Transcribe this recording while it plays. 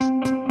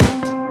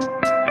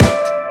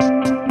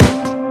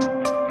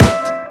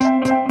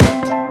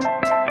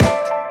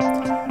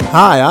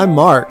Hi, I'm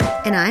Mark.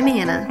 And I'm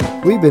Anna.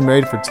 We've been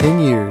married for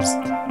 10 years.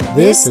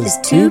 This is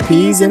Two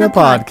Peas in a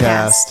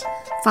Podcast.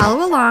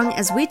 Follow along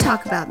as we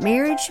talk about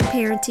marriage,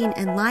 parenting,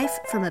 and life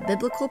from a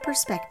biblical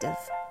perspective.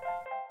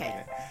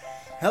 Okay.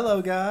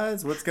 Hello,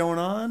 guys. What's going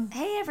on?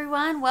 Hey,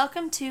 everyone.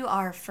 Welcome to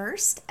our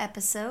first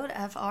episode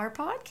of our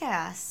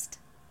podcast.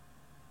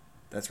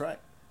 That's right.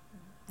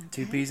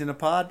 Okay. 2 Peas in a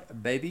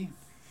Pod, baby.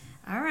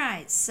 All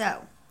right.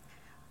 So,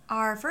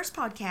 our first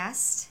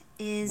podcast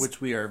is... which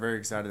we are very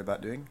excited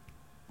about doing.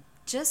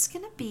 Just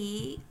going to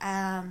be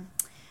a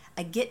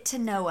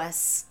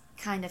get-to-know-us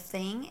kind of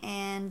thing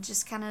and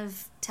just kind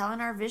of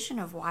telling our vision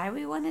of why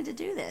we wanted to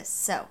do this.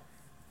 So,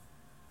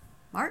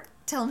 Mark,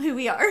 tell them who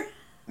we are.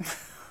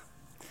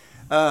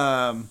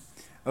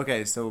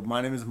 Okay, so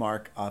my name is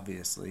Mark,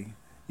 obviously.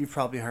 You've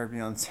probably heard me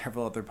on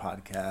several other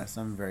podcasts.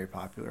 I'm very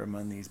popular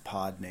among these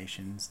pod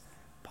nations.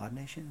 Pod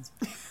nations?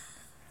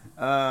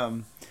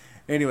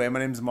 Anyway, my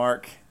name is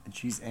Mark, and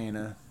she's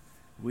Anna.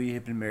 We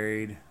have been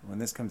married, when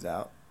this comes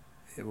out,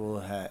 it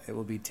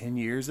will be 10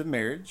 years of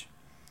marriage.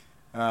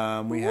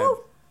 We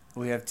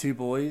have 2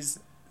 boys,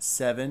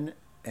 7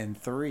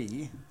 and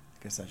 3,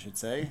 I guess I should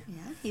say.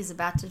 Yeah, he's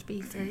about to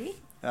be 3.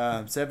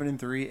 7 and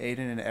 3,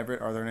 Aiden and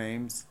Everett are their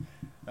names.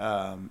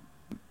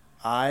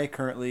 I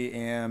currently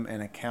am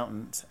an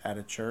accountant at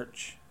a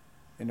church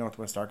in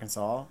Northwest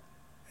Arkansas,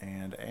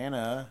 and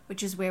Anna...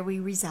 which is where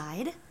we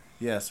reside.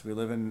 Yes, we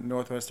live in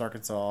Northwest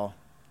Arkansas.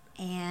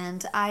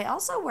 And I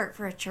also work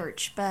for a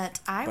church, but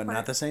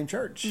not the same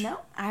church. No,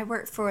 I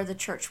work for the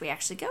church we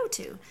actually go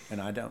to. And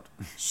I don't.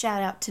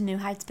 Shout out to New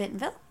Heights,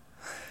 Bentonville.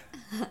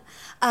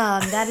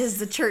 That is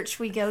the church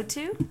we go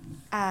to.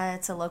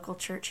 It's a local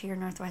church here in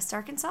Northwest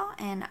Arkansas,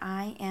 and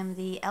I am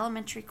the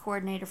elementary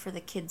coordinator for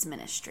the kids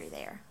ministry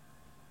there.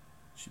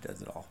 She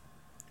does it all.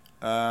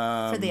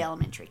 For the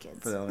elementary kids.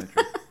 For the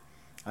elementary.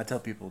 I tell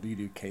people you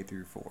do K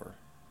through 4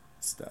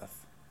 stuff.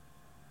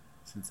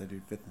 Since I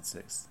do 5th and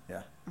 6th,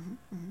 yeah.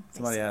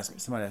 Somebody asked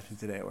me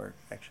today at work,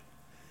 actually.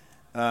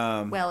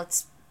 Well,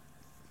 it's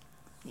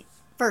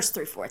 1st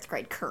through 4th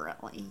grade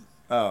currently.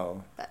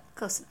 Oh. But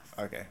close enough.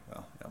 Okay,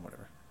 well, yeah,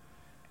 whatever.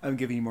 I'm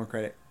giving you more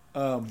credit.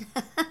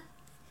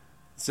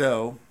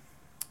 So,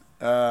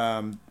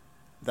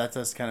 that's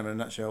us kind of in a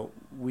nutshell.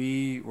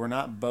 We were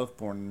not both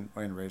born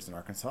and raised in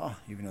Arkansas,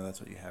 even though that's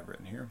what you have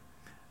written here.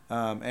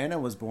 Anna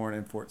was born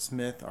in Fort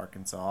Smith,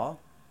 Arkansas.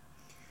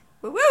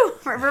 Woo-woo!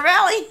 River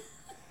Valley!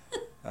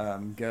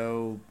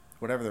 Go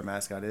whatever their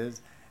mascot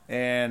is.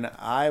 And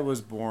I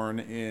was born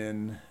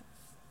in,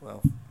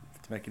 well,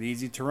 to make it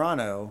easy,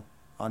 Toronto,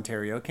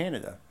 Ontario,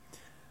 Canada.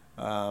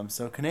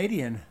 So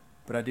Canadian,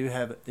 but I do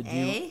have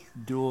a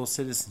dual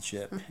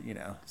citizenship,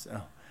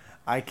 so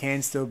I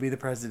can still be the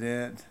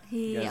president.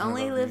 He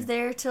only lived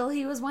there till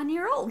he was 1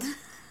 year old.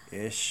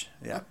 Ish,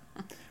 yeah.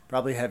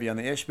 Probably heavy on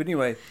the ish, but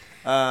anyway,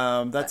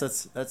 that's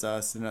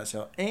us in a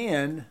nutshell.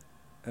 And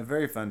a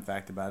very fun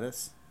fact about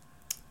us.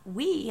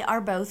 We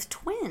are both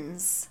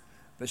twins.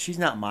 But she's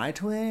not my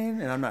twin,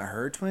 and I'm not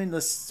her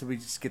twin. So we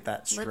just get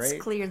that straight. Let's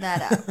clear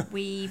that up.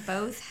 We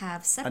both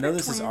have separate twins. I know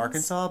this is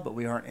Arkansas, but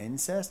we aren't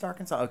incest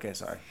Arkansas? Okay,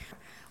 sorry.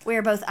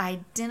 We're both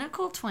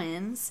identical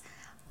twins.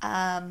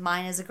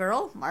 Mine is a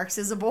girl. Mark's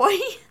is a boy.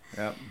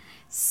 Yep.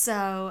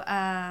 So,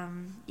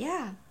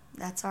 yeah.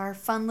 That's our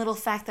fun little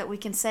fact that we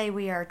can say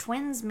we are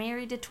twins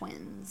married to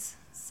twins.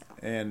 So.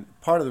 And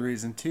part of the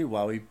reason, too,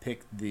 why we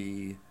picked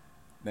the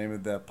name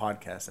of the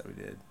podcast that we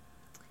did,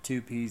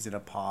 2 Peas in a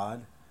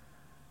Pod.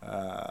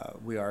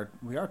 We are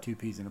 2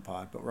 peas in a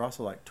pod, but we're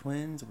also like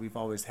twins. We've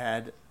always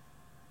had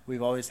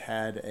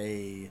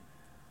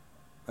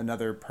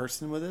another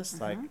person with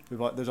us. Like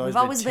there's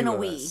always been a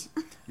we.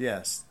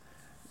 Yes.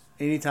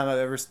 Anytime I've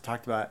ever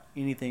talked about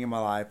anything in my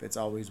life, it's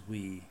always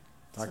we.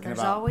 Talking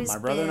about my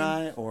brother and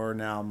I, or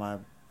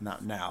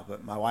not now,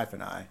 but my wife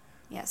and I.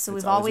 Yeah. So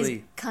we've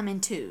always come in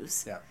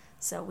twos. Yeah.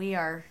 So we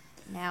are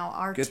now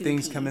our good 2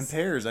 things peas. come in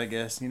pairs, I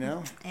guess.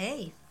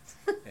 Hey.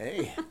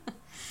 Hey.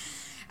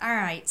 All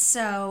right,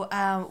 so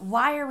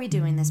why are we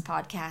doing this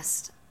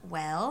podcast?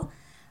 Well,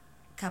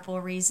 a couple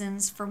of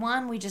reasons. For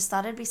one, we just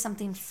thought it'd be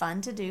something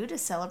fun to do to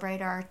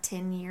celebrate our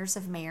 10 years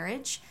of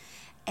marriage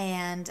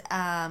and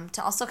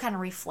to also kind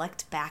of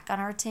reflect back on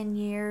our 10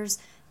 years,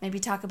 maybe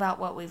talk about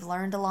what we've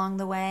learned along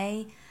the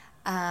way,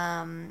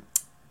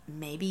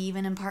 maybe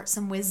even impart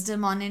some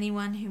wisdom on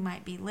anyone who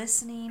might be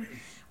listening.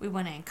 We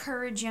want to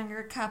encourage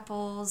younger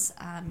couples,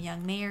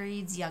 young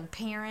marrieds, young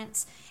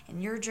parents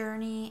in your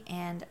journey,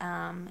 and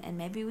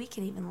maybe we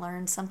can even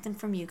learn something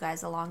from you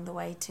guys along the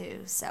way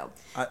too. So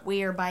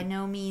we are by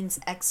no means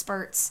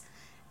experts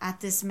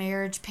at this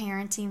marriage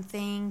parenting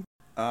thing.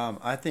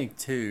 I think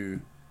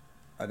too,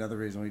 another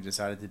reason we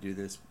decided to do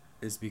this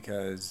is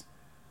because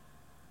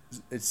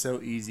it's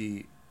so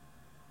easy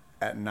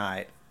at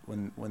night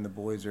when the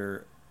boys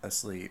are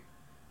asleep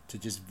to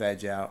just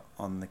veg out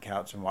on the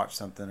couch and watch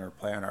something or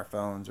play on our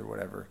phones or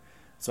whatever.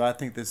 So I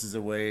think this is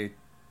a way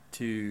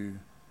to,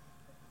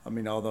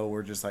 although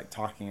we're just like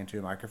talking into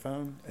a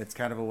microphone, it's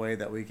kind of a way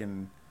that we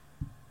can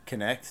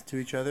connect to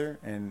each other.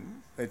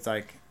 And it's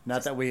like,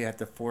 not that we have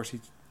to force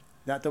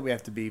not that we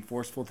have to be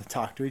forceful to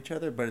talk to each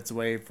other, but it's a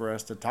way for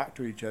us to talk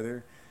to each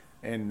other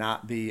and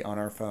not be on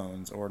our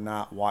phones or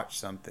not watch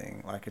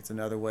something. Like, it's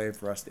another way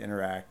for us to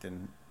interact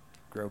and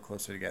grow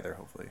closer together,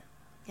 hopefully.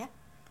 Yeah.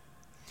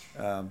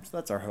 So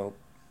that's our hope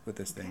with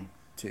this thing,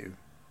 too.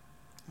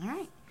 All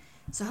right.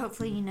 So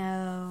hopefully you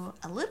know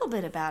a little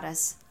bit about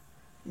us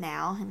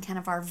now and kind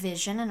of our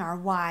vision and our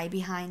why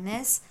behind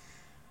this.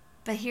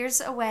 But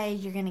here's a way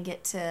you're going to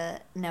get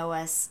to know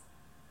us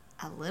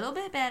a little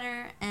bit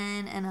better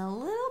and in a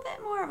little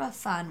bit more of a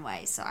fun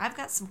way. So I've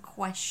got some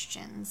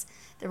questions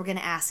that we're going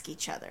to ask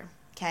each other,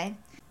 okay?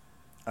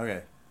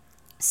 Okay.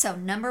 So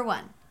number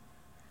 1,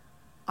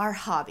 our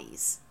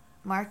hobbies.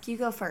 Mark, you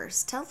go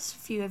first. Tell us a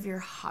few of your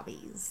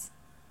hobbies.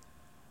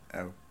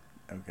 Oh,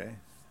 okay.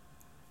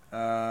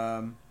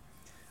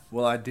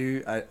 Well,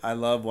 I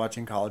love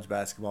watching college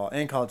basketball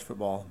and college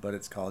football, but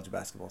it's college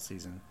basketball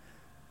season.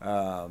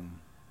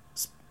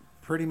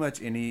 Pretty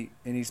much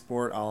any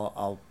sport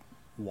I'll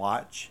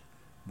watch,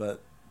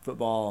 but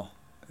football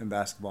and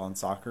basketball and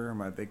soccer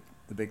are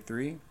the big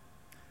three.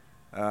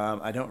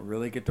 I don't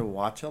really get to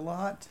watch a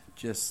lot,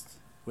 just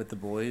with the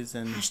boys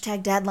and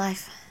 # dad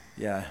life.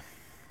 Yeah,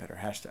 better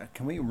hashtag.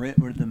 Can we rent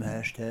one of them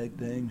hashtag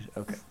things?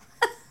 Okay.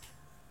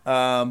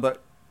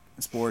 But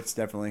sports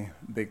definitely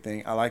a big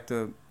thing.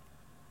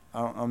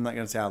 I'm not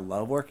gonna say I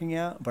love working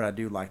out, but I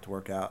do like to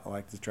work out. I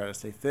like to try to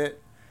stay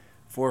fit.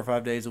 4 or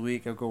 5 days a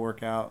week, I'll go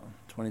work out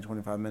 20,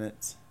 25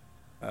 minutes.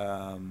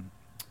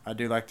 I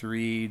do like to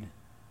read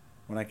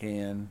when I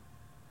can,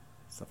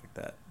 stuff like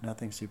that.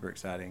 Nothing super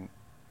exciting.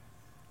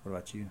 What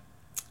about you,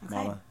 Okay.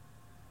 Mama?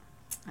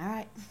 All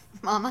right,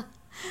 Mama.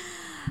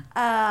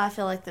 I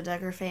feel like the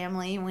Duggar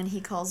family when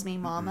he calls me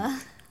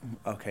Mama.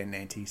 Okay,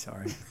 Nanty,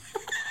 sorry.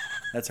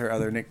 That's her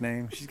other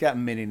nickname. She's got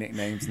many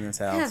nicknames in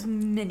this I house. have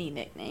many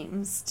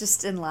nicknames,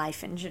 just in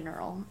life in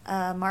general.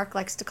 Mark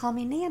likes to call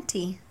me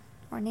Nanty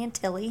or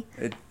Nantilly.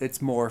 It's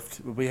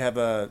morphed. We have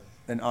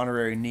an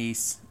honorary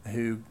niece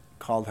who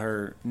called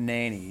her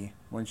Nanny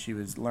when she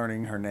was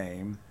learning her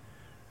name.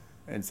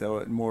 And so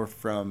it morphed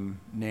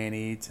from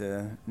Nanny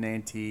to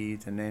Nanty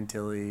to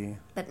Nantilly.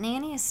 But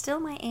Nanny is still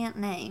my aunt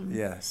name.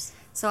 Yes.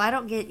 So I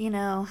don't get,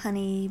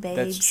 honey, babe,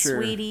 That's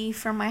true. sweetie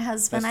from my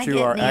husband. That's I true.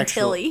 get Our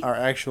Nantilly.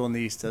 actual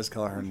niece does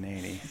call her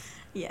Nanny.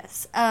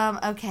 Yes.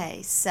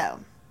 Okay, so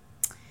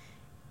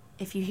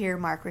if you hear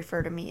Mark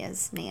refer to me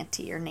as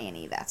Nanty or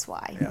Nanny, that's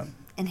why. Yeah.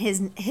 And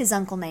his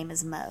uncle name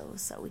is Mo,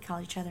 so we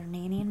call each other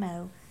Nanny and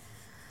Mo.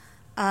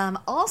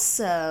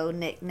 Also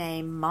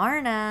nicknamed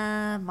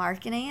Marna,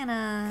 Mark and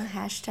Anna,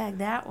 #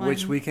 that one.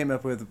 Which we came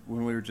up with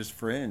when we were just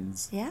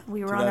friends. Yeah,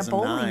 we were on a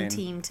 2009. bowling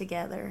team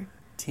together.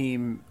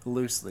 Team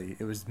loosely.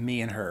 It was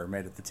me and her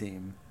made up the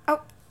team.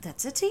 Oh,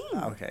 that's a team.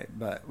 Okay,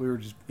 but we were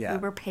just, yeah. We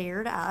were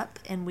paired up,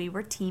 and we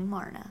were Team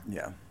Marna.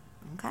 Yeah.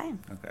 Okay.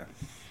 Okay.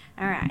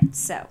 All right,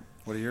 so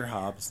What are your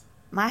hobbies?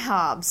 my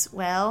hobs.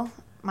 Well,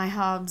 my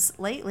hobs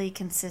lately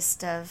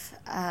consist of,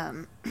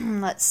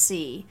 let's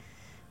see,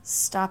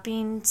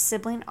 stopping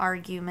sibling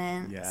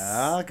arguments.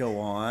 Yeah, go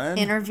on.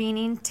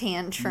 Intervening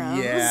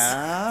tantrums.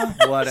 Yeah.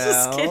 What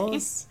Just kidding.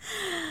 else?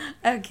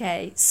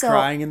 Okay, so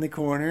Crying in the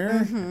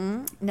corner.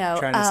 no,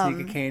 Trying to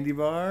sneak a candy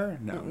bar.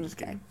 No, I'm just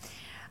kidding.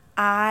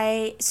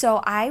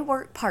 I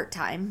work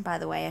part-time, by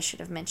the way. I should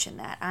have mentioned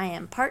that. I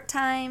am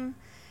part-time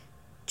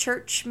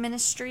church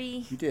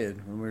ministry You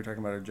did when we were talking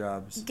about our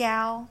jobs.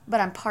 gal, but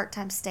I'm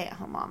part-time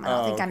stay-at-home mom. I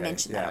don't think I okay.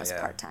 mentioned that Yeah, I was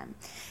yeah. part-time.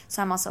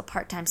 So I'm also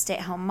part-time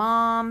stay-at-home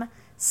mom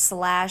 /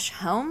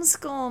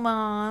 homeschool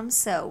mom.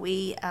 So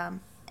we,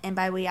 and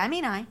by we, I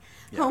mean I,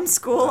 Yeah.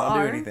 homeschool I'll do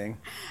our anything.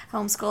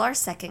 homeschool our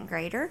second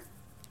grader.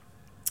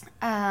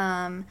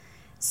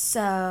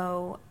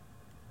 So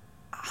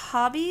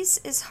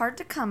hobbies is hard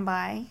to come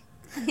by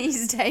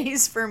these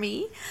days for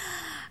me.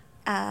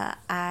 But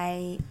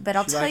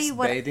I'll She tell likes you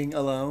what. bathing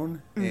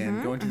alone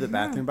and going to the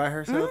bathroom by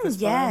herself is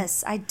fun.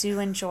 Yes, I do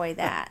enjoy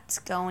that.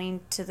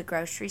 Going to the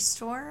grocery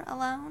store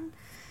alone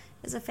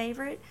is a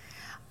favorite.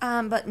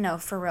 But no,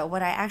 for real,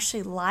 what I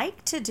actually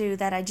like to do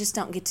that I just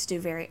don't get to do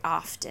very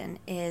often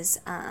is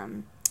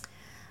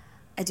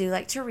I do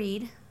like to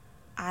read.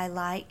 I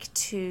like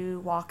to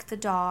walk the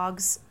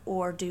dogs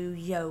or do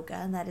yoga,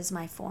 and that is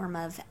my form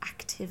of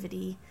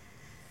activity.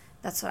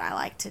 That's what I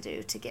like to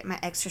do to get my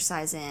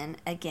exercise in.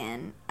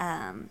 Again,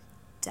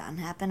 doesn't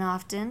happen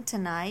often.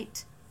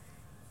 Tonight,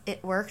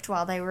 it worked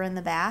while they were in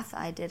the bath.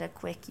 I did a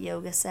quick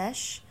yoga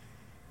sesh.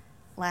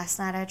 Last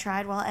night I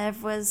tried while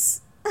Ev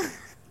was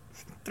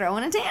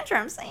throwing a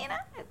tantrum, so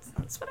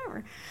it's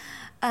whatever.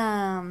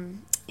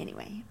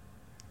 Anyway,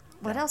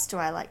 what else do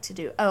I like to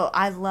do? Oh,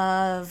 I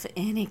love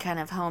any kind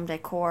of home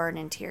decor and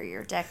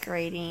interior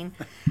decorating.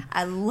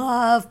 I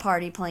love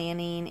party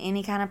planning,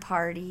 any kind of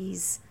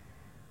parties.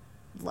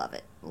 Love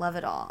it. Love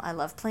it all. I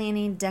love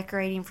planning,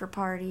 decorating for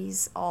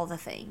parties, all the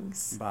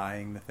things.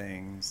 Buying the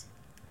things.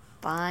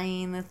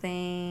 Buying the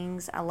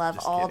things. I love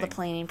Just all kidding. the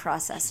planning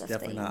process She's of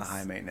definitely things. not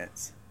high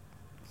maintenance.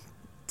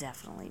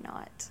 Definitely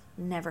not.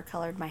 Never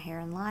colored my hair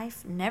in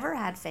life. Never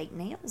had fake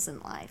nails in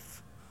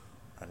life.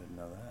 I didn't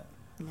know that.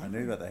 I Never.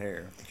 knew about the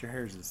hair, but your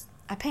hair's just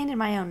I painted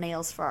my own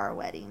nails for our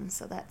wedding,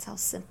 so that's how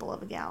simple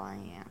of a gal I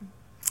am.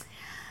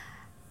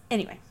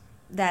 Anyway,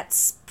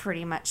 that's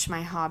pretty much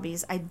my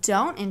hobbies. I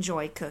don't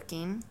enjoy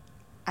cooking.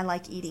 I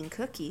like eating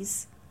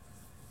cookies,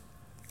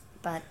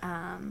 but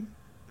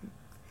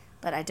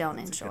I don't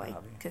enjoy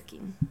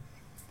cooking.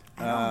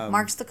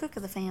 Mark's the cook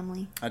of the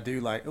family. I do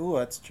like. Oh,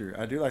 that's true.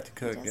 I do like to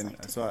cook, and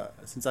like to so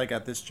since I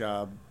got this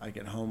job, I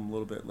get home a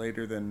little bit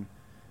later than,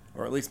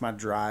 or at least my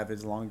drive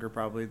is longer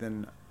probably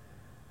than.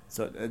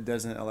 So it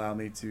doesn't allow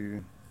me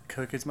to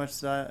cook as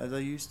much as I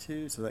used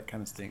to. So that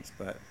kind of stinks.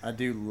 But I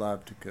do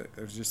love to cook.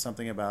 There's just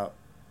something about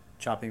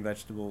chopping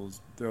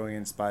vegetables, throwing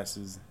in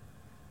spices,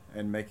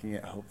 and making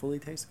it hopefully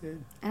taste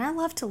good. And I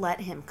love to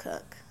let him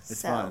cook.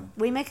 It's fun.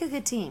 We make a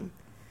good team.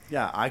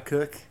 Yeah, I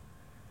cook,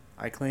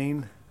 I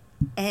clean,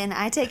 and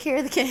I take care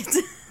of the kids.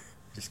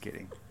 Just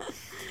kidding.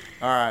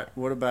 All right,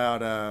 what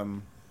about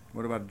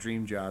a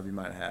dream job you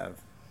might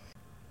have?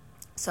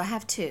 So I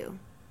have two.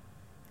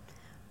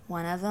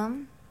 One of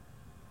them,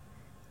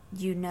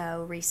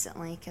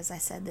 recently, because I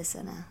said this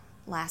in a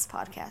last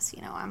podcast,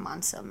 I'm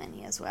on so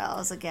many as well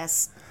as a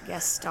guest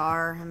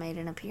star. I made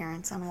an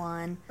appearance on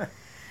one.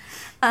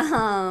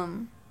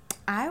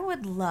 I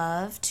would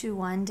love to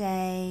one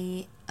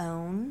day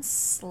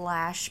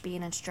own/be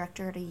an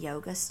instructor at a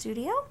yoga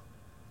studio.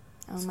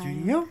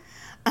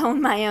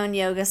 Own my own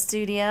yoga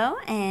studio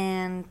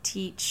and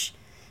teach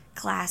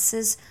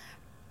classes.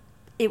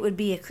 It would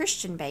be a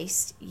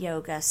Christian-based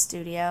yoga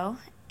studio,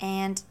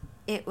 and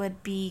it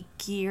would be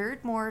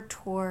geared more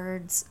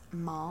towards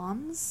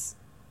moms.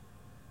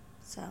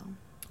 So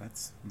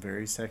that's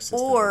very sexist.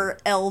 Or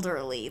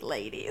elderly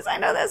ladies. I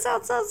know that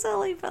sounds so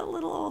silly, but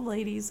little old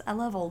ladies. I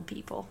love old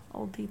people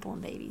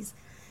and babies.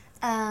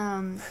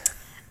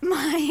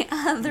 My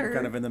other... We're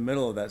kind of in the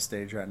middle of that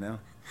stage right now.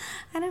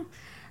 I know.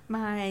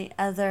 My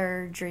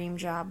other dream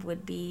job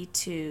would be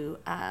to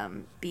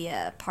be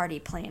a party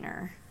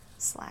planner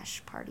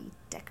 / party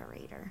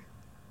decorator.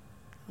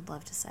 I would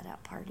love to set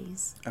out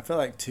parties. I feel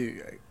like,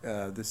 too,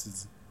 this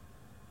is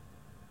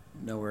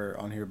nowhere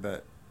on here,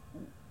 but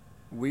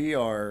we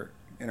are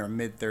in our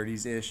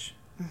mid-30s-ish.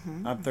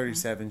 Mm-hmm, I'm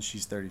 37,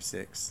 she's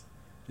 36.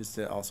 Just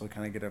to also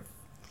kind of get a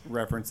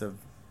reference of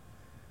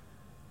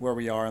where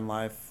we are in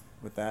life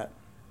with that.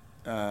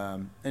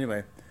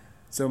 Anyway,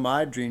 so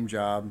my dream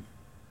job,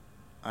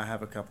 I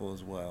have a couple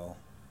as well.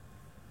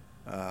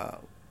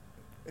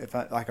 If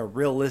I like a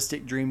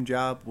realistic dream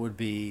job would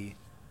be,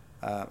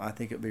 I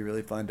think it would be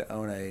really fun to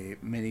own a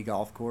mini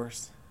golf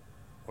course,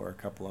 or a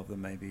couple of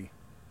them maybe,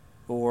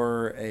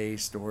 or a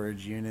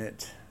storage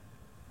unit.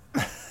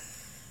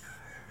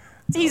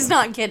 He's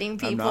not kidding,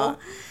 people.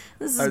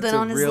 This has been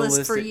on his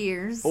list for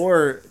years.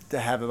 Or to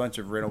have a bunch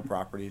of rental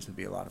properties would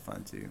be a lot of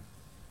fun too.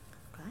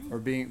 Okay. Or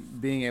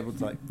being able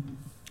to like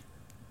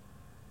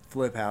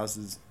flip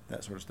houses,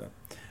 that sort of stuff.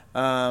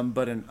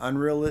 But an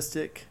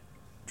unrealistic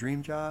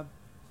dream job,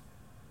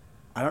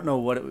 I don't know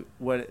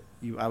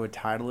I would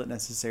title it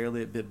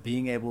necessarily, but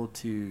being able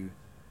to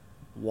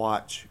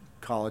watch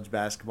college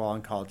basketball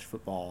and college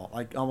football,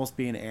 like almost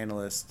be an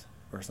analyst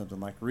or something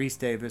like Reese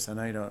Davis. I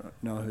know you don't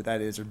know who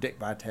that is, or Dick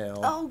Vitale.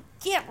 Oh,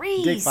 yeah,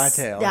 Reese. Dick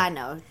Vitale. Yeah, I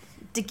know.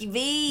 Dickie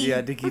V.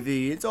 Yeah, Dickie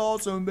V. It's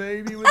awesome,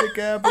 baby, with a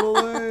capital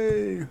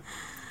A.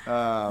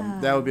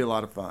 That would be a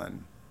lot of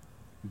fun,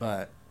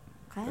 but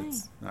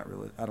it's not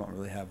really. I don't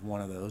really have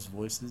one of those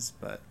voices,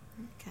 but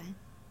okay.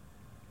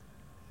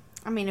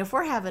 I mean, if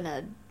we're having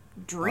a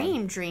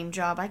dream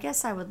job, I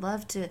guess I would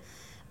love to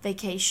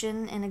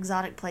vacation in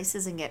exotic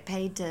places and get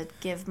paid to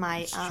give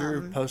my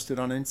sure, post it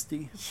on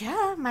Insta.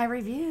 Yeah, my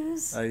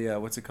reviews. Yeah,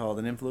 what's it called?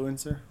 An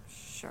influencer?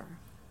 Sure.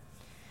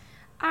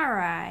 All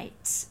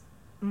right,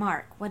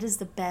 Mark, what is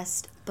the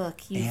best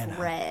book you've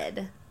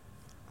read?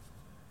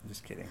 I'm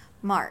just kidding.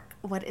 Mark,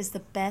 what is the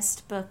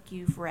best book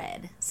you've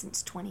read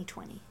since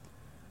 2020?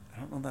 I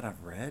don't know that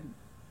I've read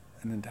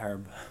an entire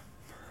book.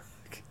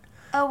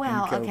 Oh,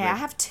 wow. Okay, I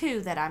have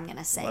two that I'm going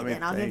to say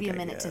then. I'll give you a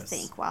minute to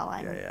think while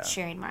I'm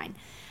sharing mine.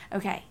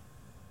 Okay.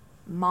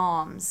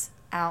 Moms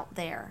out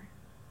there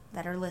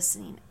that are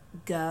listening,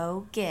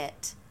 go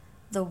get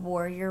The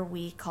Warrior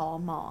We Call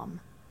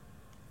Mom.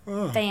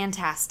 Oh,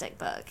 fantastic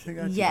book.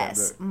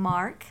 Yes,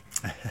 Mark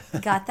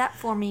got that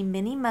for me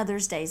many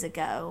Mother's Days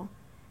ago.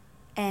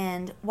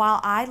 And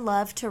while I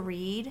love to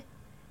read,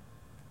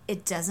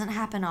 it doesn't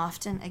happen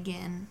often.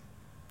 Again,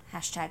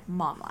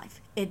 #mom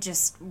life.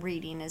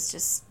 Reading is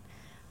just...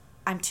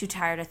 I'm too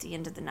tired at the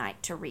end of the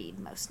night to read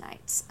most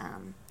nights.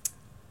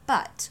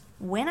 But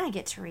when I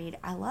get to read,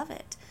 I love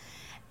it.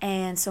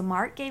 And so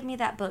Mark gave me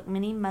that book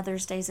many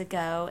Mother's Days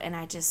ago, and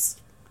I just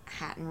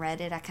hadn't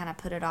read it. I kind of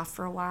put it off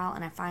for a while,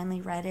 and I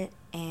finally read it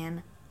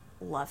and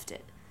loved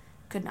it.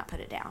 Could not put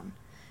it down.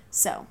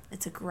 So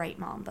it's a great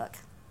mom book.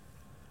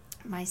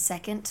 My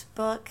second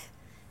book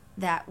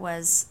that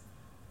was,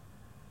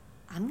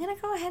 I'm going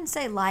to go ahead and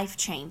say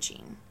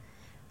life-changing,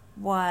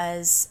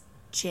 was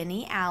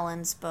Jenny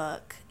Allen's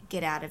book,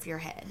 Get Out of Your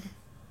Head.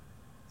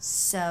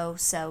 So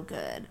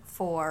good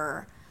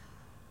for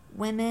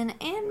women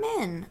and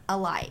men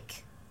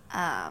alike.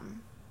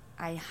 I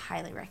I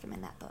highly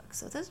recommend that book.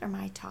 So those are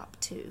my top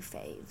 2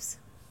 faves.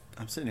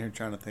 I'm sitting here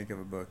trying to think of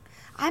a book.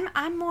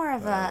 I'm more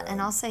of and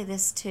I'll say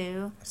this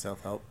too. A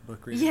self-help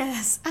book reader?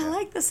 Yes, I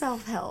like the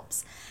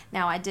self-helps.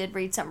 Now, I did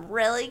read some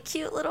really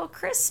cute little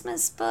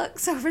Christmas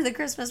books over the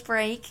Christmas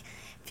break.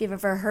 If you've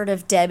ever heard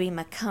of Debbie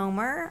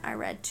Macomber, I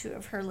read 2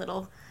 of her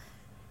little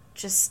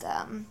just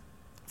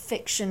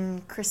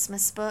fiction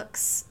Christmas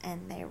books,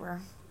 and they were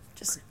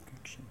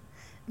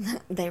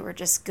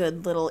just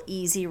good little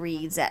easy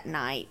reads at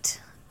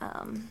night.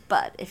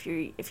 But if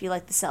you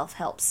like the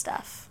self-help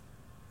stuff,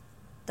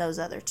 those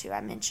other 2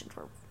 I mentioned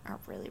are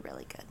really,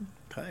 really good.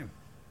 Okay.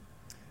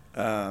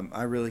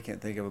 I really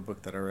can't think of a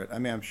book that I read. I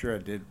mean, I'm sure I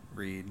did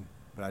read,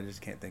 but I just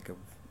can't think of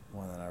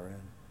one that I read.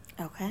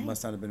 Okay. It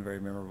must not have been very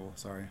memorable.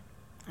 Sorry.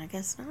 I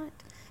guess not.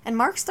 And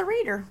Mark's the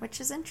reader,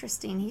 which is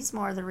interesting. He's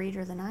more the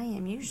reader than I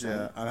am usually.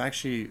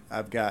 Yeah,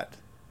 I've got,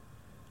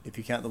 if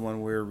you count the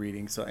one we're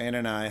reading, so Anna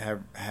and I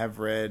have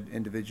read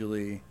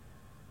individually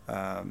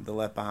the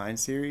Left Behind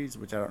series,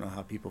 which I don't know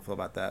how people feel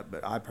about that,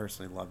 but I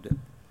personally loved it.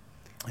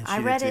 I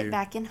read it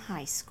back in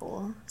high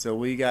school. So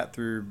we got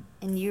through.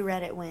 And you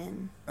read it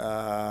when?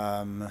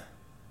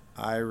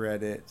 I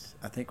read it,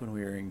 I think when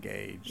we were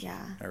engaged.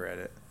 Yeah. I read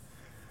it.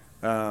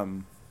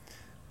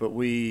 But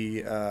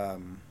we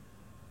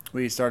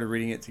started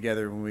reading it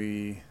together when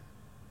we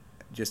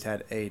just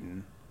had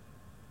Aiden.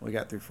 We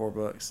got through 4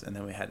 books, and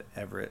then we had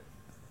Everett.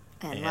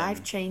 And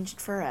life changed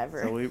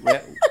forever.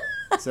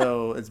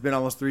 So it's been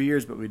almost 3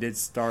 years, but we did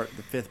start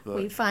the 5th book.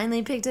 We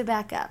finally picked it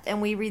back up,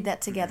 and we read that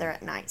together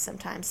at night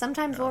sometimes.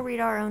 Sometimes we'll read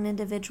our own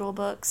individual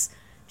books,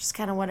 just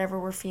kind of whatever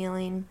we're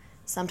feeling.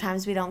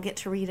 Sometimes we don't get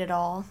to read it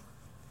all.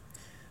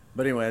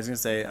 But anyway, I was going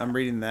to say, I'm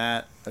reading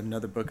that,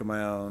 another book of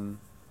my own,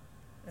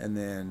 and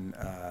then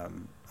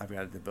I've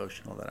got a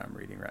devotional that I'm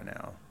reading right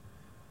now.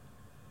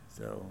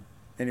 So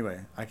anyway,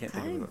 I can't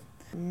think of a book.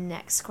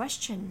 Next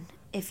question.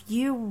 If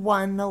you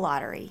won the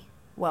lottery,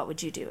 what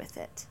would you do with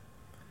it?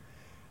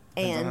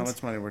 Depends on how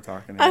much money we're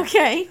talking about.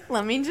 Okay,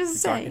 let me just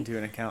say. Talking to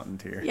an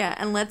accountant here. Yeah,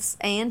 and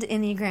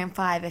Enneagram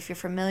 5, if you're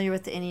familiar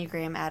with the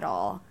Enneagram at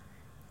all,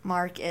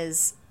 Mark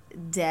is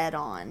dead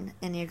on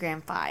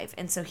Enneagram 5,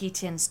 and so he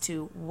tends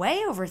to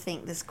way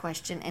overthink this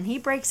question, and he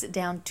breaks it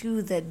down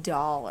to the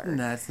dollar.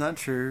 That's not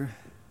true.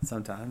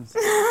 Sometimes.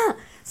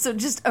 So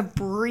just a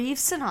brief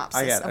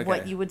synopsis of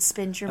what you would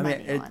spend your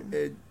money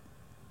on.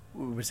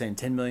 We're saying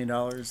 $10 million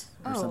or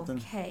something?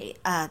 Okay,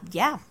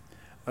 yeah.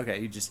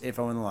 Okay, if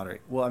I win the lottery.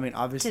 Well, I mean,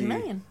 obviously, 10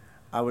 million.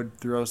 I would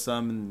throw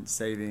some in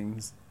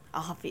savings.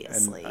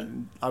 Obviously.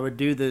 And I would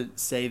do the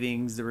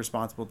savings, the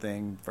responsible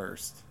thing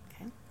first.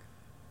 Okay.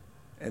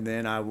 And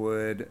then I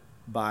would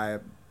buy a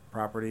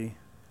property,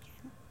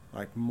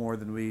 like more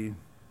than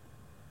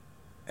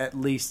at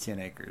least 10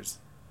 acres,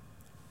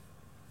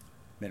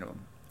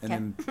 minimum.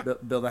 And then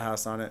build a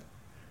house on it.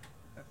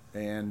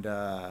 And,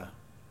 I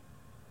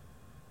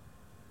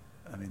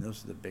mean,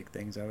 those are the big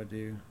things I would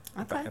do.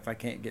 Okay. If I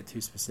can't get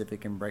too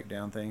specific and break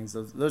down things,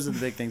 those are the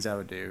big things I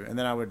would do. And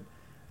then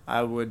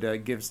I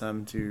would give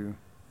some to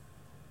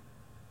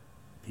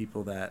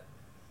people that,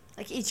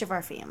 like each of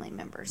our family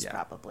members,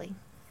 probably.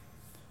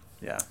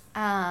 Yeah.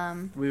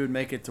 We would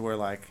make it to where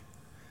like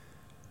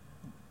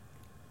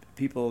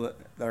people that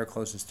are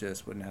closest to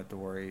us wouldn't have to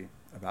worry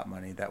about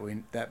money that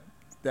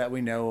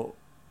we know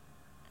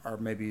are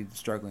maybe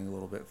struggling a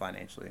little bit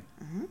financially.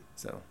 Mm-hmm.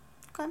 So.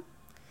 Okay.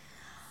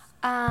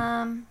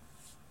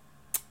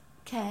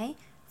 Okay.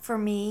 For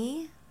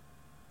me,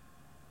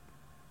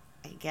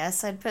 I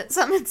guess I'd put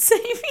some in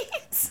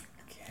savings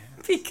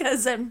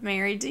because I'm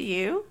married to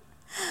you.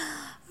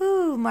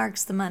 Ooh,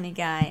 Mark's the money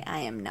guy. I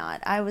am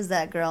not. I was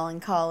that girl in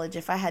college.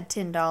 If I had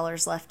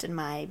 $10 left in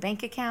my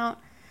bank account,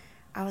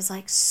 I was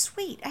like,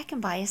 sweet, I can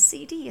buy a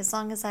CD as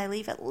long as I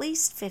leave at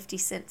least 50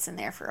 cents in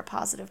there for a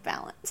positive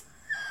balance.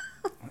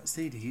 What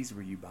CDs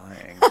were you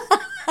buying?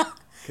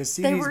 Because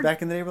CDs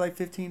back in the day were like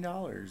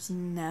 $15.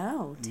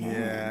 No, 10.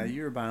 Yeah,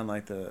 you were buying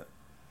like the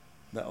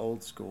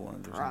old school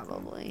ones or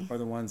probably something. Or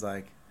the ones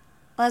like...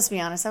 Let's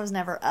be honest, I was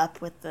never up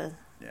with the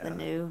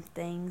new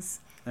things.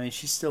 I mean,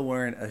 she's still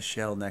wearing a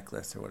shell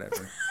necklace or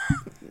whatever.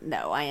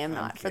 No, I am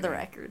not, for the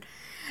record.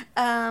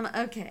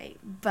 Okay,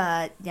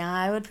 but yeah,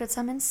 I would put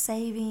some in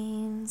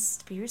savings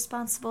to be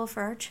responsible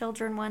for our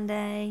children one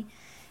day.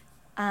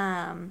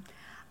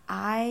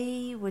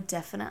 I would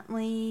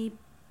definitely,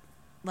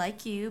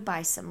 like you,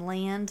 buy some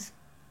land,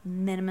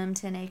 minimum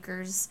 10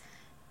 acres,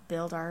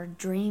 build our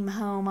dream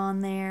home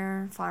on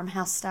there,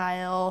 farmhouse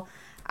style.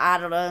 I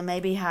don't know,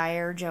 maybe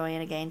hire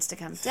Joanna Gaines to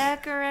come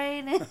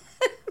decorate it.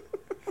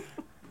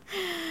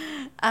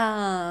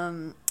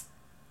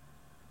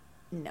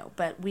 No,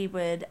 but we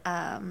would,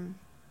 I'd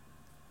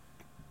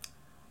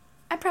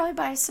probably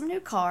buy some new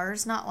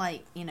cars, not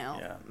like,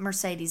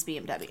 Mercedes,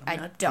 BMW.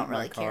 I don't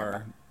really care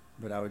about.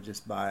 But I would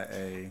just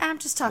buy I'm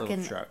just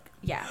talking little truck.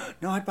 Yeah.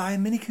 No, I'd buy a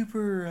Mini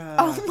Cooper.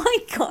 Oh my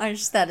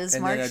gosh, that is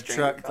Mark's dream. And then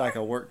a truck, like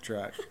a work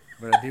truck.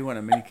 But I do want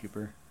a Mini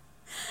Cooper.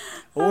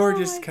 Or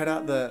just cut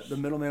out the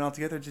middleman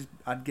altogether.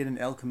 I'd get an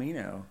El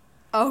Camino.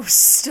 Oh,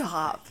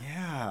 stop.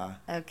 Yeah.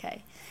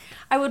 Okay.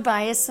 I would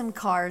buy us some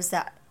cars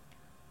that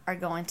are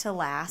going to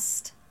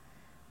last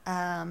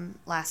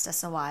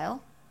us a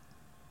while.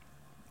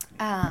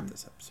 Wrap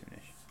this up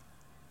soonish.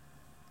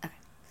 Okay.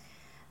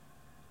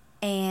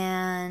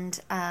 And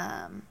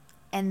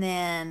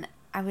then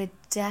I would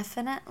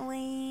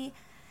definitely,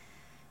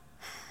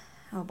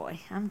 oh boy,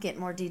 I'm getting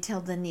more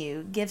detailed than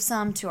you. Give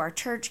some to our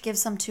church, give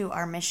some to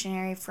our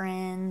missionary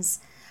friends,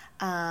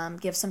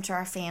 give some to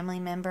our family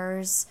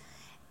members.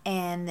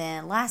 And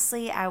then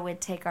lastly, I would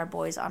take our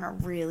boys on a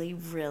really,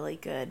 really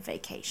good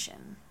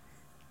vacation.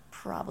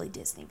 Probably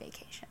Disney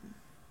vacation.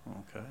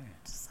 Okay.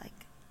 Just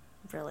like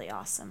really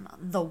awesome.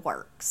 The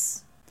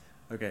works.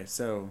 Okay,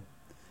 so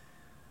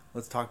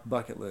let's talk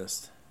bucket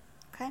list.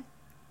 Okay.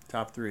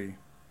 Top 3.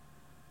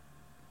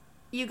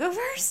 You go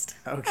first.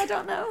 Okay. I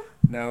don't know.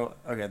 No,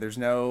 okay, there's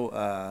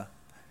no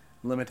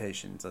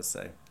limitations, let's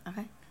say.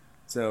 Okay.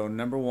 So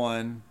number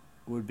 1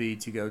 would be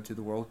to go to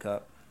the World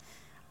Cup.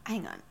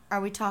 Hang on.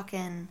 Are we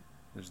talking?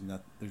 There's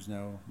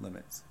no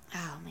limits.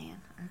 Oh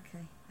man.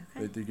 Okay.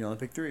 You can only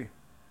pick 3.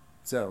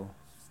 So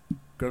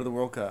go to the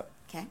World Cup.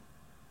 Okay.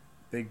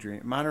 Big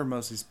dream. Mine are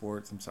mostly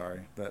sports. I'm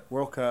sorry, but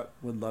World Cup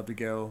would love to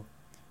go.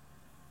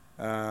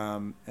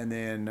 And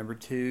then number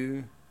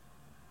 2,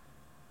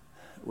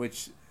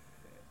 which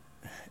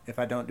if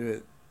I don't do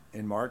it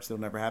in March, that'll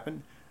never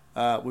happen.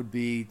 Would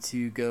be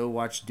to go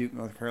watch Duke,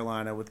 North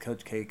Carolina with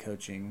Coach K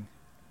coaching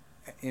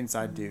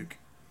inside Duke.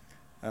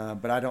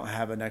 But I don't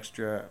have an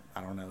extra,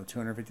 I don't know,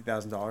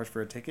 $250,000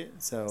 for a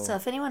ticket. So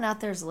if anyone out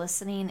there is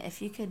listening,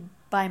 if you could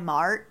by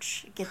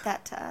March get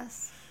that to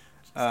us.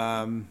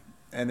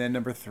 And then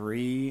number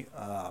 3,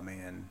 oh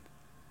man,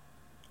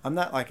 I'm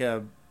not like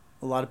a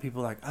lot of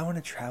people like, I want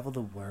to travel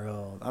the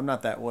world. I'm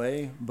not that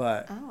way,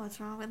 but Oh, what's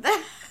wrong with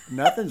that?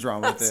 nothing's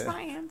wrong with That's it.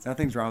 my answer.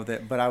 Nothing's wrong with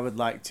it. But I would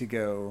like to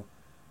go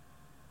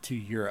to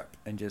Europe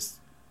and just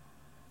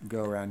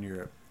go around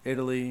Europe,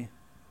 Italy,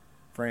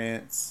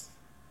 France,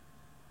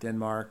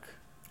 Denmark.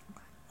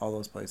 All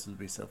those places would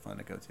be so fun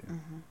to go to.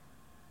 Mm-hmm.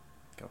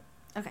 Go.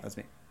 Okay. That's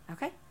me.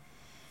 Okay.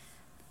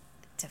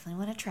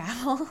 Definitely want to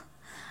travel.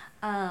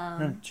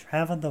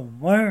 Travel the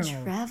world.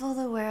 Travel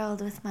the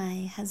world with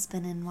my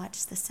husband and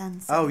watch the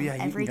sunset. Oh yeah,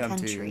 in you every can come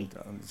country. too.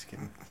 I'm just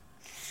kidding.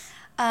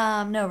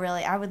 No,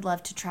 really, I would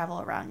love to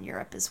travel around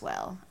Europe as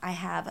well. I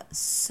have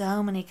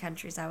so many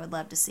countries I would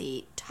love to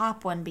see.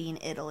 Top one being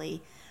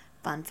Italy.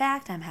 Fun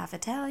fact, I'm half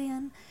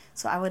Italian,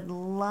 so I would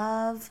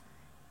love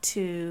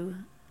to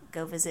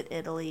go visit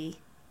Italy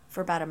for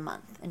about a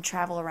month and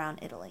travel around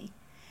Italy.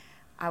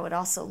 I would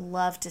also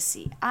love to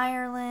see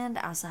Ireland.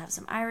 I also have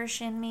some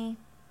Irish in me.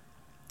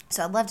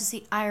 So I'd love to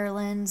see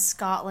Ireland,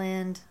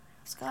 Scotland,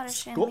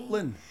 Scottish in me.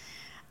 Scotland.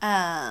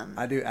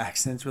 I do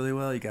accents really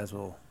well. You guys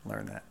will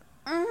learn that.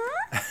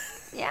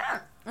 Mm-hmm.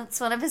 Yeah, that's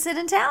one of his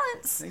hidden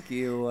talents. Thank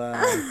you.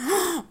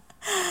 I'd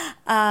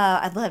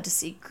love to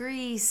see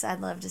Greece.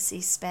 I'd love to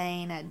see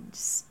Spain. I'd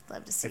just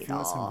love to see if it you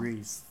all. want some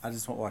Greece, I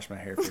just won't wash my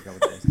hair for a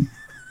couple days.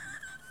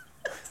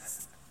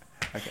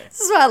 Okay. This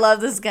is why I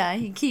love this guy.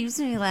 He keeps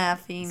me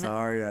laughing.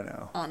 Sorry, I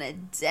know. On a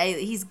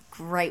daily. He's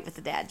great with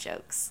the dad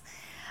jokes.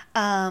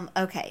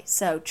 Okay,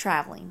 so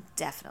traveling,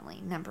 definitely,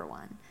 number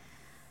 1.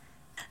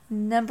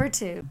 Number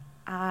 2,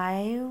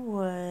 I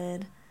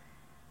would...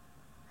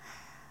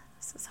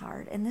 This is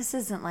hard. And this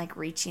isn't like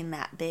reaching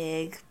that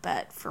big,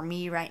 but for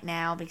me right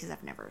now, because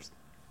I've never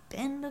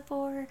been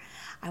before,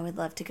 I would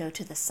love to go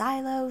to the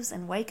Silos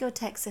in Waco,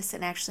 Texas,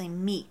 and actually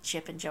meet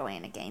Chip and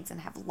Joanna Gaines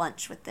and have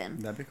lunch with them.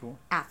 That'd be cool.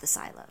 At the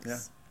Silos. Yeah.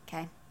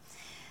 Okay.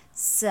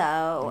 So.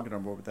 I'll get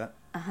on board with that.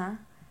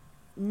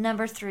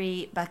 Number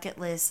 3 bucket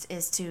list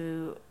is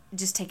to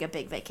just take a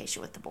big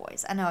vacation with the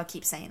boys. I know I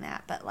keep saying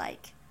that, but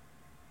like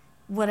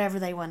whatever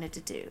they wanted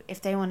to do.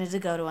 If they wanted to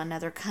go to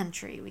another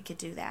country, we could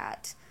do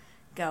that.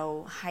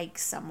 Go hike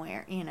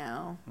somewhere,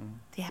 the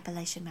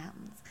Appalachian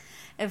Mountains.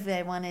 If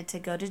they wanted to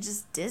go to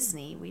just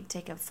Disney, we'd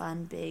take a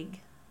fun, big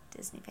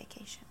Disney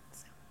vacation.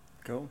 So,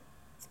 cool.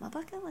 it's my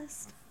bucket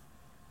list.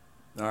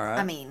 All right.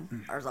 I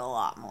mean, there's a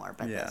lot more,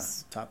 but yeah,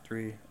 this... top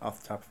 3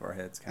 off the top of our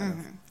heads, kind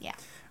of. Yeah.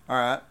 All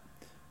right.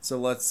 So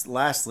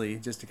lastly,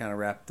 just to kind of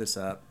wrap this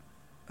up,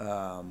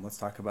 let's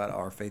talk about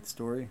our faith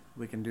story.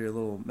 We can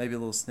do maybe a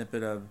little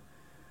snippet of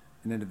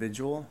an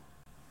individual.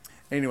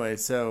 Anyway,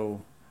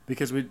 so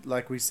because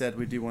like we said,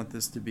 we do want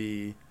this to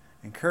be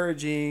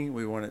encouraging.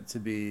 We want it to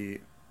be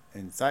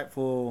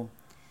insightful.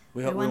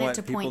 We want it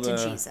to point to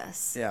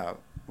Jesus. Yeah,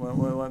 we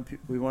want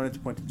it to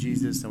point to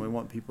Jesus, and we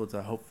want people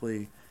to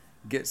hopefully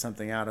get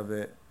something out of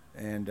it,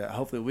 and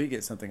hopefully we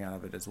get something out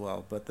of it as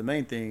well. But the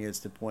main thing is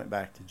to point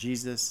back to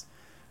Jesus,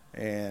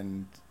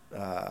 and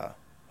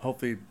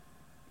hopefully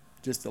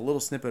just a little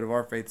snippet of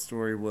our faith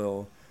story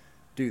will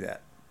do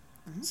that.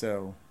 Mm-hmm.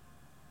 So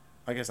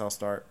I guess I'll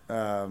start.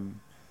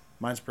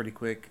 Mine's pretty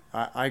quick.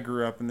 I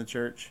grew up in the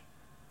church.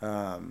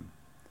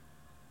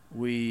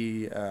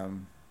 We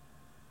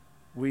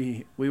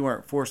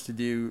weren't forced to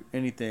do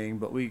anything,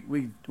 but we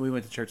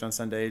went to church on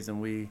Sundays,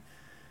 and we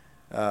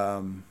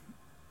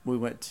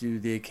went to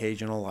the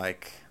occasional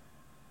like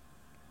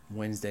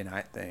Wednesday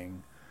night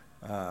thing.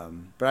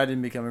 But I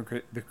didn't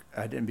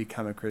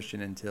become a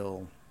Christian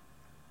until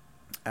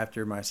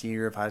after my senior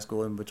year of high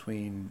school, in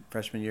between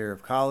freshman year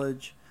of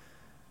college.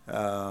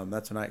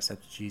 That's when I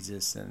accepted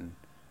Jesus, and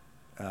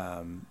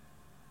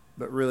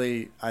but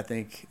really, I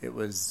think it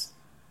was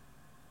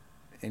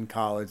in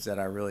college that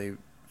I really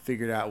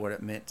figured out what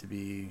it meant to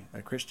be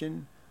a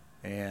Christian,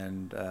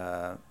 and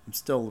I'm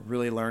still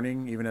really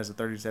learning, even as a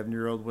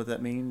 37-year-old, what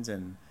that means,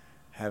 and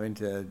having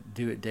to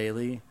do it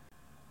daily.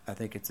 I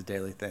think it's a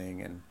daily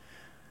thing, and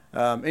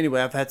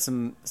anyway, I've had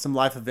some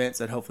life events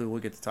that hopefully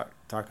we'll get to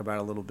talk about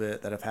a little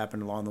bit that have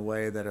happened along the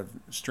way that have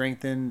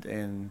strengthened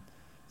and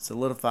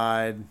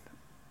solidified,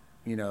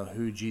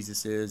 who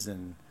Jesus is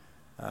and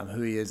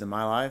who he is in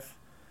my life.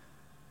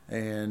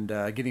 And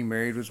getting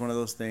married was one of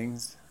those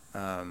things.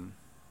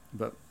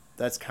 But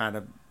that's kind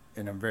of,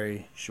 in a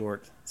very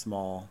short,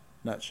 small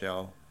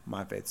nutshell,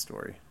 my faith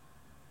story.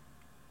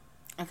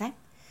 Okay.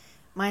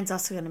 Mine's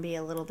also going to be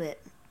a little bit,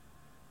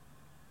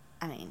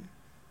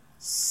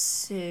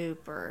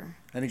 super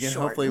And again,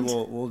 shortened.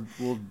 hopefully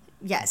we'll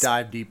Yes.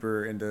 dive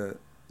deeper into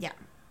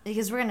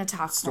Because we're going to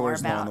talk more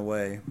stories about along the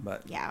way.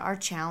 But our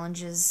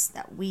challenges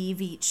that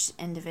we've each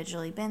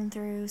individually been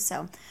through.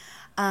 So,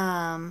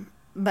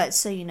 but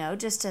so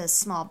just a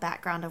small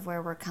background of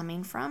where we're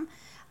coming from.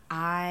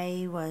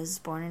 I was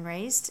born and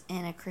raised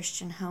in a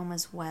Christian home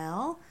as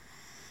well.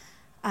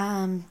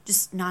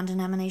 Just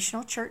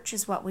non-denominational church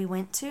is what we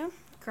went to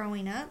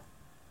growing up.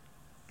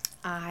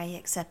 I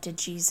accepted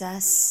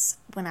Jesus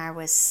when I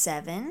was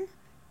 7,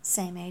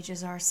 same age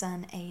as our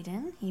son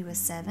Aiden. He was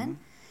 7.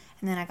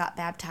 And then I got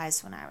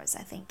baptized when I was,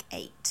 I think,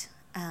 8.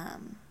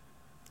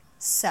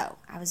 So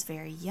I was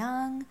very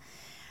young.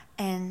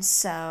 And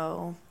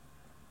so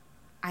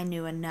I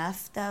knew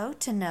enough, though,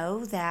 to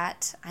know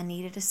that I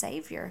needed a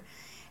Savior.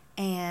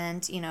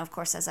 And, of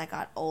course, as I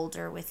got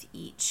older with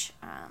each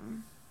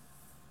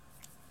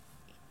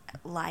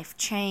life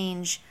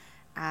change,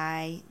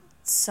 I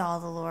saw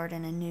the Lord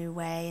in a new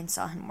way and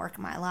saw him work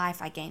in my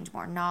life. I gained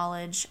more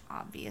knowledge,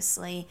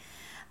 obviously.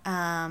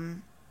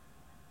 And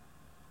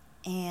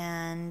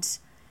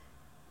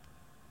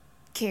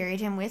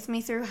carried him with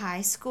me through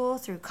high school,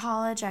 through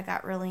college. I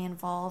got really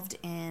involved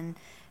in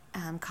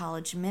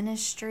college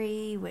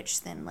ministry,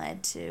 which then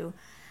led to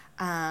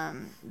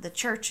the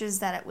churches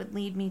that it would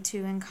lead me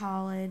to in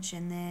college,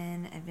 and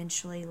then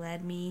eventually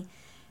led me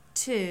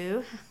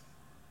to,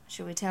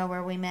 should we tell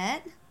where we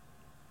met?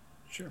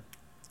 sure.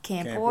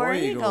 Camp War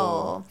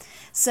Eagle.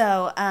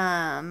 So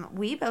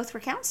we both were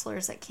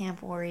counselors at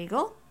Camp War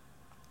Eagle.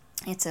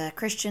 It's a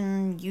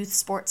Christian youth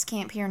sports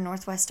camp here in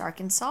Northwest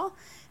Arkansas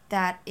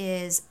that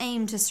is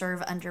aimed to serve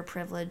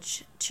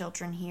underprivileged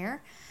children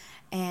here.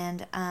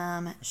 And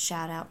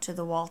shout out to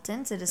the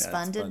Waltons. It is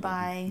funded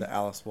by the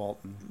Alice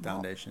Walton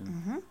Foundation.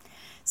 Mm-hmm.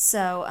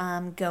 So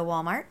go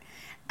Walmart.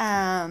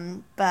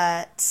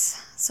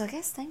 So I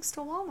guess thanks to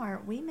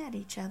Walmart, we met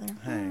each other.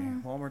 Hey,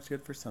 Walmart's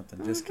good for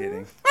something. Just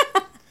kidding.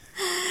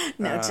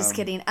 No, just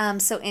kidding.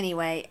 So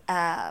anyway,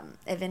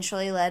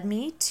 eventually led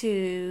me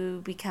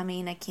to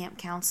becoming a camp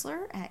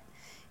counselor at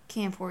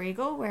Camp War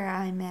Eagle, where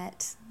I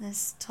met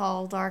this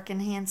tall, dark,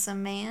 and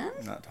handsome man.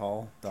 Not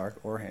tall, dark,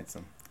 or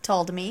handsome.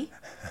 Tall to me,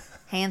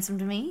 handsome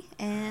to me,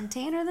 and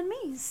tanner than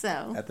me.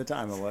 So at the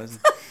time, it was.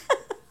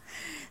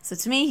 So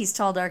to me, he's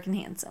tall, dark, and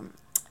handsome.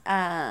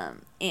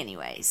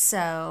 Anyway,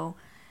 so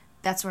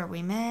that's where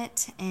we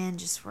met, and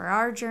just where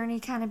our journey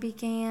kind of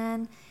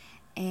began.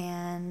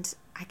 And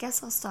I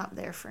guess I'll stop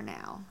there for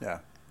now. Yeah,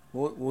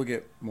 we'll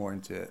get more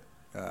into it.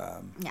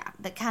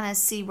 But kind of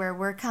see where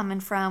we're coming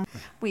from.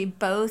 We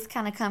both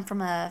kind of come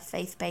from a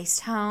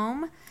faith-based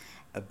home.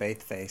 A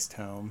faith-based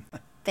home.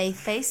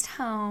 Faith-based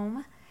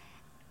home.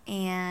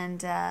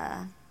 And,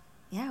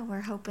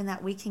 we're hoping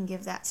that we can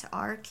give that to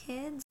our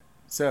kids.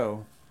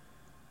 So,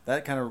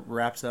 that kind of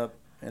wraps up,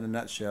 in a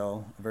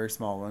nutshell, a very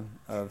small one,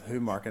 of who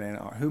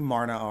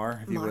Marna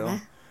are, if you will.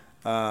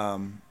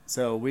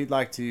 So, we'd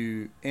like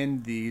to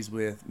end these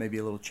with maybe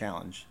a little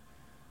challenge.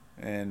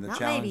 And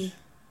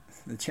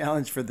the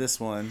challenge for this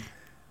one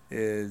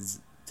is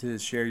to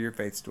share your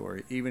faith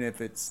story, even if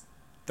it's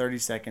 30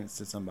 seconds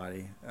to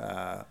somebody.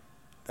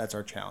 That's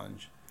our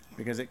challenge,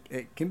 because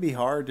it can be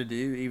hard to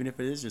do, even if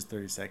it is just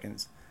 30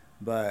 seconds.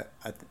 But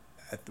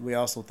we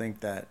also think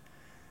that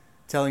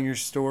telling your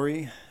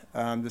story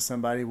to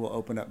somebody will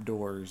open up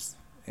doors,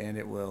 and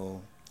it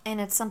will. And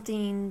it's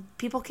something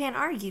people can't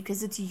argue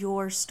because it's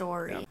your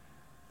story. Yeah.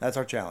 That's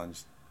our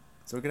challenge.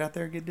 So get out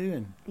there and get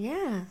doing.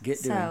 Yeah.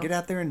 Get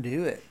out there and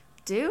do it.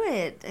 Do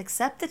it.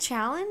 Accept the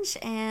challenge,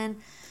 and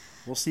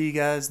we'll see you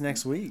guys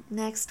next week.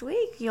 Next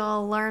week,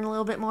 you'll learn a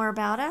little bit more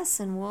about us,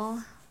 and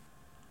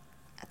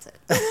that's it.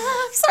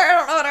 I'm sorry, I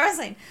don't know what I was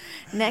saying.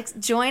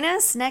 Join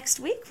us next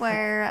week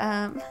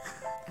where,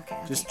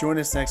 Just join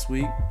us next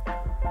week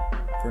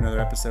for another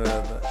episode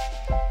of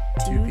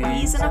Two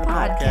Peas in a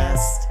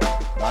Podcast.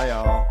 Bye,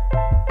 y'all.